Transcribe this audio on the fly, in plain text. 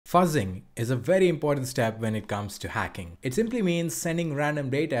Fuzzing is a very important step when it comes to hacking. It simply means sending random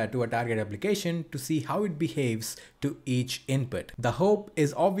data to a target application to see how it behaves to each input. The hope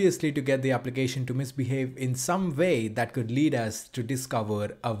is obviously to get the application to misbehave in some way that could lead us to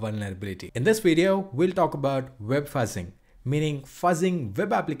discover a vulnerability. In this video, we'll talk about web fuzzing, meaning fuzzing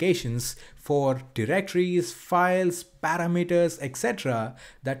web applications for directories, files, parameters, etc.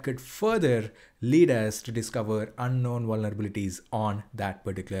 that could further lead us to discover unknown vulnerabilities on that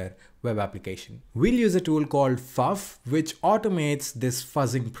particular web application. We'll use a tool called ffuf, which automates this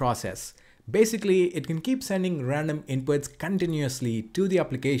fuzzing process. Basically, it can keep sending random inputs continuously to the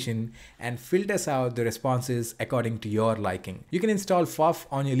application and filters out the responses according to your liking. You can install ffuf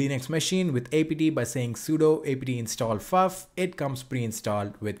on your Linux machine with apt by saying sudo apt install ffuf. It comes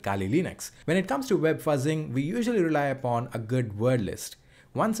pre-installed with Kali Linux. When it comes to web fuzzing, we usually rely upon a good word list.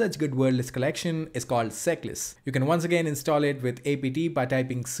 One such good word list collection is called seclists. You can once again install it with apt by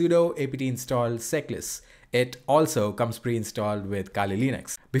typing sudo apt install seclists. It also comes pre-installed with Kali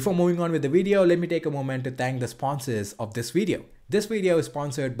Linux. Before moving on with the video, let me take a moment to thank the sponsors of this video. This video is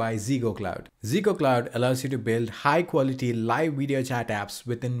sponsored by ZegoCloud. ZegoCloud allows you to build high-quality live video chat apps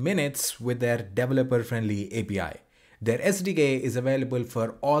within minutes with their developer-friendly API. Their SDK is available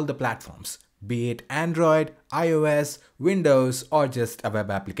for all the platforms, be it Android, iOS, Windows, or just a web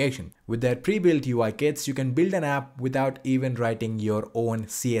application. With their pre-built UI kits, you can build an app without even writing your own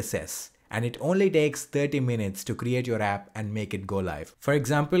CSS. And it only takes 30 minutes to create your app and make it go live. For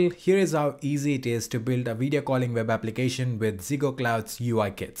example, here is how easy it is to build a video calling web application with ZegoCloud's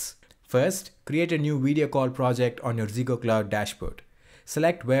UI kits. First, create a new video call project on your ZegoCloud dashboard.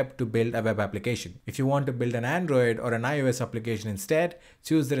 Select web to build a web application. If you want to build an Android or an iOS application instead,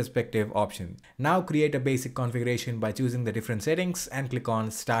 choose the respective option. Now create a basic configuration by choosing the different settings and click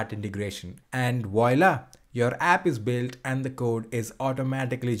on Start Integration. And voila! Your app is built and the code is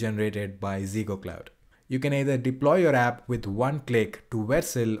automatically generated by ZegoCloud. You can either deploy your app with one click to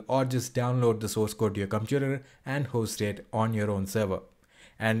Vercel or just download the source code to your computer and host it on your own server.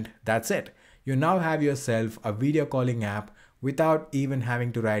 And that's it. You now have yourself a video calling app without even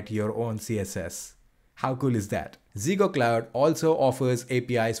having to write your own CSS. How cool is that? ZegoCloud also offers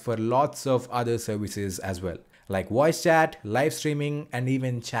APIs for lots of other services as well, like voice chat, live streaming, and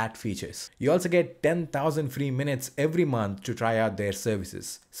even chat features. You also get 10,000 free minutes every month to try out their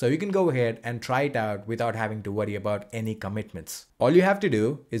services. So you can go ahead and try it out without having to worry about any commitments. All you have to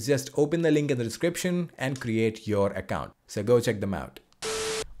do is just open the link in the description and create your account. So go check them out.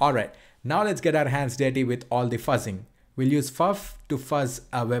 Alright, now let's get our hands dirty with all the fuzzing. We'll use ffuf to fuzz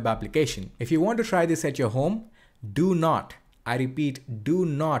a web application. If you want to try this at your home, do not, I repeat, do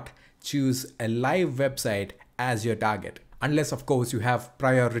not choose a live website as your target, unless of course you have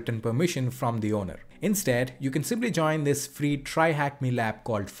prior written permission from the owner. Instead, you can simply join this free Try Hack Me lab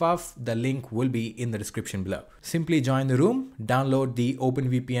called ffuf. The link will be in the description below. Simply join the room, download the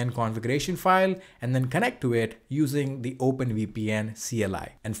OpenVPN configuration file, and then connect to it using the OpenVPN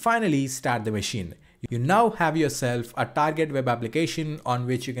CLI. And finally, start the machine. You now have yourself a target web application on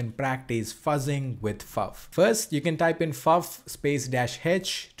which you can practice fuzzing with ffuf. First, you can type in ffuf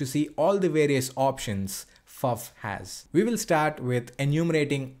 --h to see all the various options ffuf has. We will start with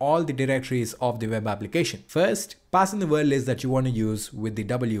enumerating all the directories of the web application. First, pass in the word list that you want to use with the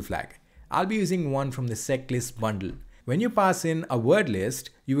W flag. I'll be using one from the seclist bundle. When you pass in a word list,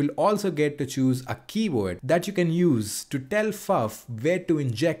 you will also get to choose a keyword that you can use to tell ffuf where to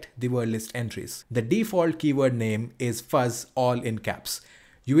inject the word list entries. The default keyword name is fuzz, all in caps.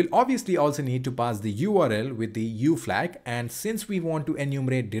 You will obviously also need to pass the URL with the U flag, and since we want to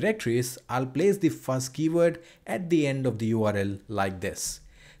enumerate directories, I'll place the fuzz keyword at the end of the URL like this.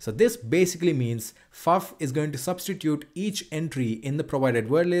 So this basically means ffuf is going to substitute each entry in the provided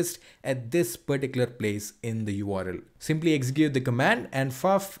word list at this particular place in the URL. Simply execute the command and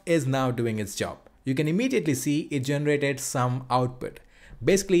ffuf is now doing its job. You can immediately see it generated some output.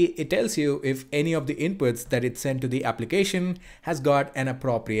 Basically, it tells you if any of the inputs that it sent to the application has got an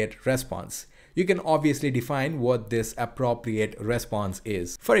appropriate response. You can obviously define what this appropriate response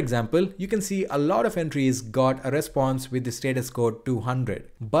is. For example, you can see a lot of entries got a response with the status code 200,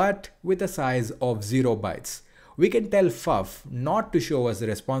 but with a size of 0 bytes. We can tell ffuf not to show us the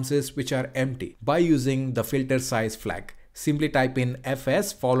responses which are empty by using the filter size flag. Simply type in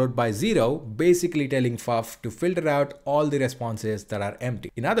fs followed by 0, basically telling ffuf to filter out all the responses that are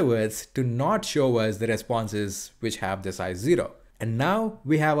empty. In other words, to not show us the responses which have the size 0. And now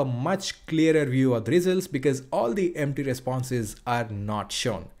we have a much clearer view of the results because all the empty responses are not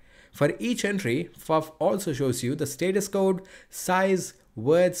shown. For each entry, ffuf also shows you the status code, size,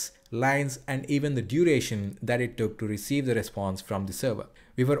 words, lines, and even the duration that it took to receive the response from the server.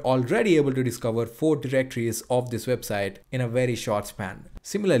 we were already able to discover 4 directories of this website in a very short span.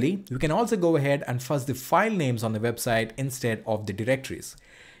 Similarly, we can also go ahead and fuzz the file names on the website instead of the directories.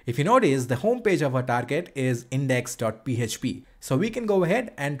 If you notice, the homepage of our target is index.php. So we can go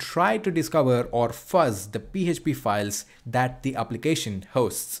ahead and try to discover or fuzz the PHP files that the application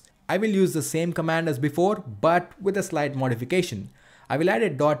hosts. I will use the same command as before, but with a slight modification. I will add a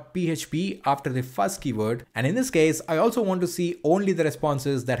 .php after the fuzz keyword, and in this case, I also want to see only the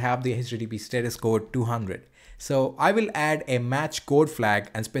responses that have the HTTP status code 200. So I will add a match code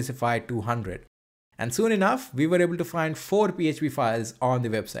flag and specify 200. And soon enough, we were able to find 4 PHP files on the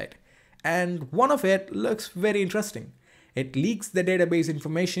website. And one of it looks very interesting. It leaks the database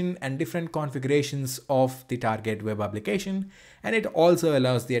information and different configurations of the target web application, and it also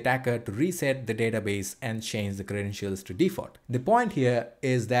allows the attacker to reset the database and change the credentials to default. The point here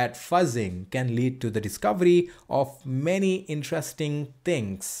is that fuzzing can lead to the discovery of many interesting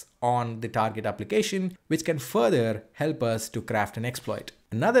things on the target application, which can further help us to craft an exploit.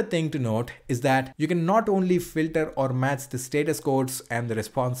 Another thing to note is that you can not only filter or match the status codes and the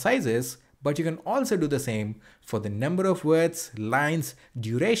response sizes, but you can also do the same for the number of words, lines,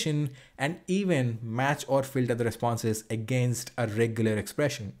 duration, and even match or filter the responses against a regular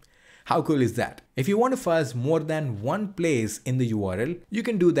expression. How cool is that? If you want to fuzz more than one place in the URL, you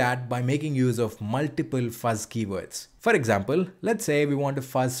can do that by making use of multiple fuzz keywords. For example, let's say we want to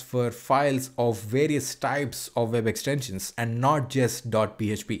fuzz for files of various types of web extensions and not just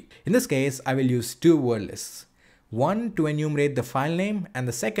 .php. In this case, I will use 2 word lists. One to enumerate the file name and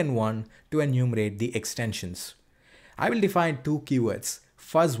the second one to enumerate the extensions. I will define 2 keywords,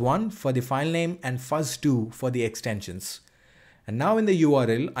 fuzz1 for the file name and fuzz2 for the extensions. And now in the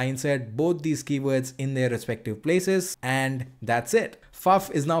URL, I insert both these keywords in their respective places, and that's it.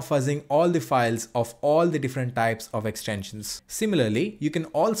 ffuf is now fuzzing all the files of all the different types of extensions. Similarly, you can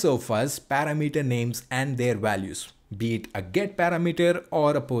also fuzz parameter names and their values, be it a get parameter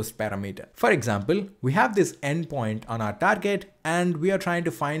or a post parameter. For example, we have this endpoint on our target and we are trying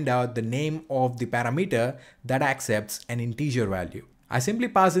to find out the name of the parameter that accepts an integer value. I simply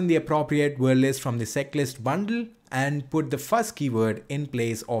pass in the appropriate word list from the seclist bundle and put the fuzz keyword in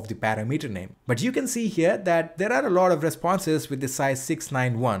place of the parameter name. But you can see here that there are a lot of responses with the size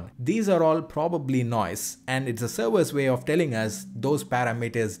 691. These are all probably noise, and it's the server's way of telling us those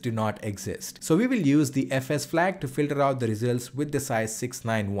parameters do not exist. So we will use the fs flag to filter out the results with the size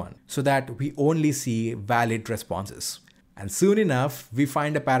 691 so that we only see valid responses. And soon enough, we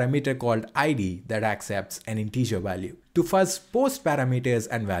find a parameter called id that accepts an integer value. To fuzz post parameters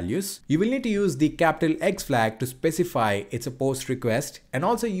and values, you will need to use the capital X flag to specify it's a post request, and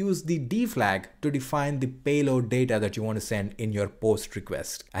also use the D flag to define the payload data that you want to send in your post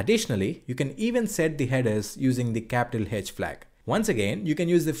request. Additionally, you can even set the headers using the capital H flag. Once again, you can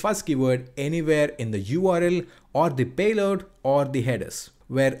use the fuzz keyword anywhere in the URL or the payload or the headers,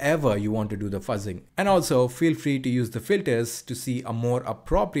 wherever you want to do the fuzzing. And also feel free to use the filters to see a more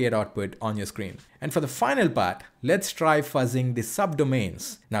appropriate output on your screen. And for the final part, let's try fuzzing the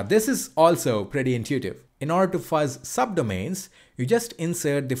subdomains. Now this is also pretty intuitive. In order to fuzz subdomains, you just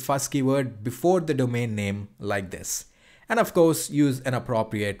insert the fuzz keyword before the domain name like this. And of course, use an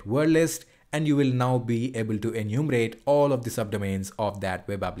appropriate word list, and you will now be able to enumerate all of the subdomains of that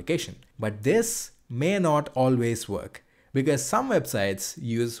web application. But this may not always work, because some websites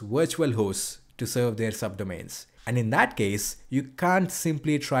use virtual hosts to serve their subdomains. And in that case, you can't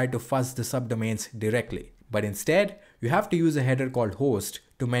simply try to fuzz the subdomains directly, but instead you have to use a header called host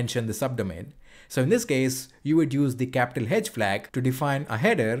to mention the subdomain. So in this case, you would use the capital H flag to define a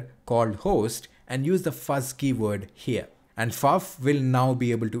header called host and use the fuzz keyword here. And ffuf will now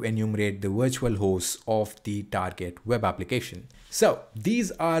be able to enumerate the virtual hosts of the target web application. So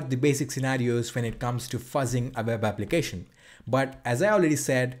these are the basic scenarios when it comes to fuzzing a web application. But as I already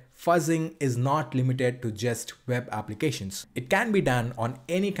said, fuzzing is not limited to just web applications. It can be done on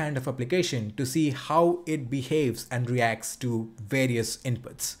any kind of application to see how it behaves and reacts to various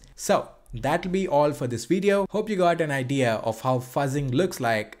inputs. So that'll be all for this video. Hope you got an idea of how fuzzing looks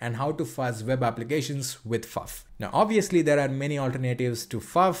like and how to fuzz web applications with ffuf. Now obviously there are many alternatives to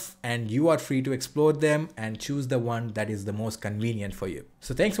ffuf, and you are free to explore them and choose the one that is the most convenient for you.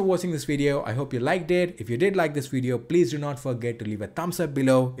 So thanks for watching this video. I hope you liked it. If you did like this video, please do not forget to leave a thumbs up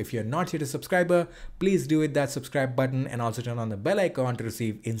below. If you're not yet a subscriber, please do hit that subscribe button and also turn on the bell icon to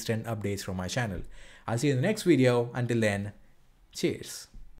receive instant updates from my channel. I'll see you in the next video. Until then, cheers.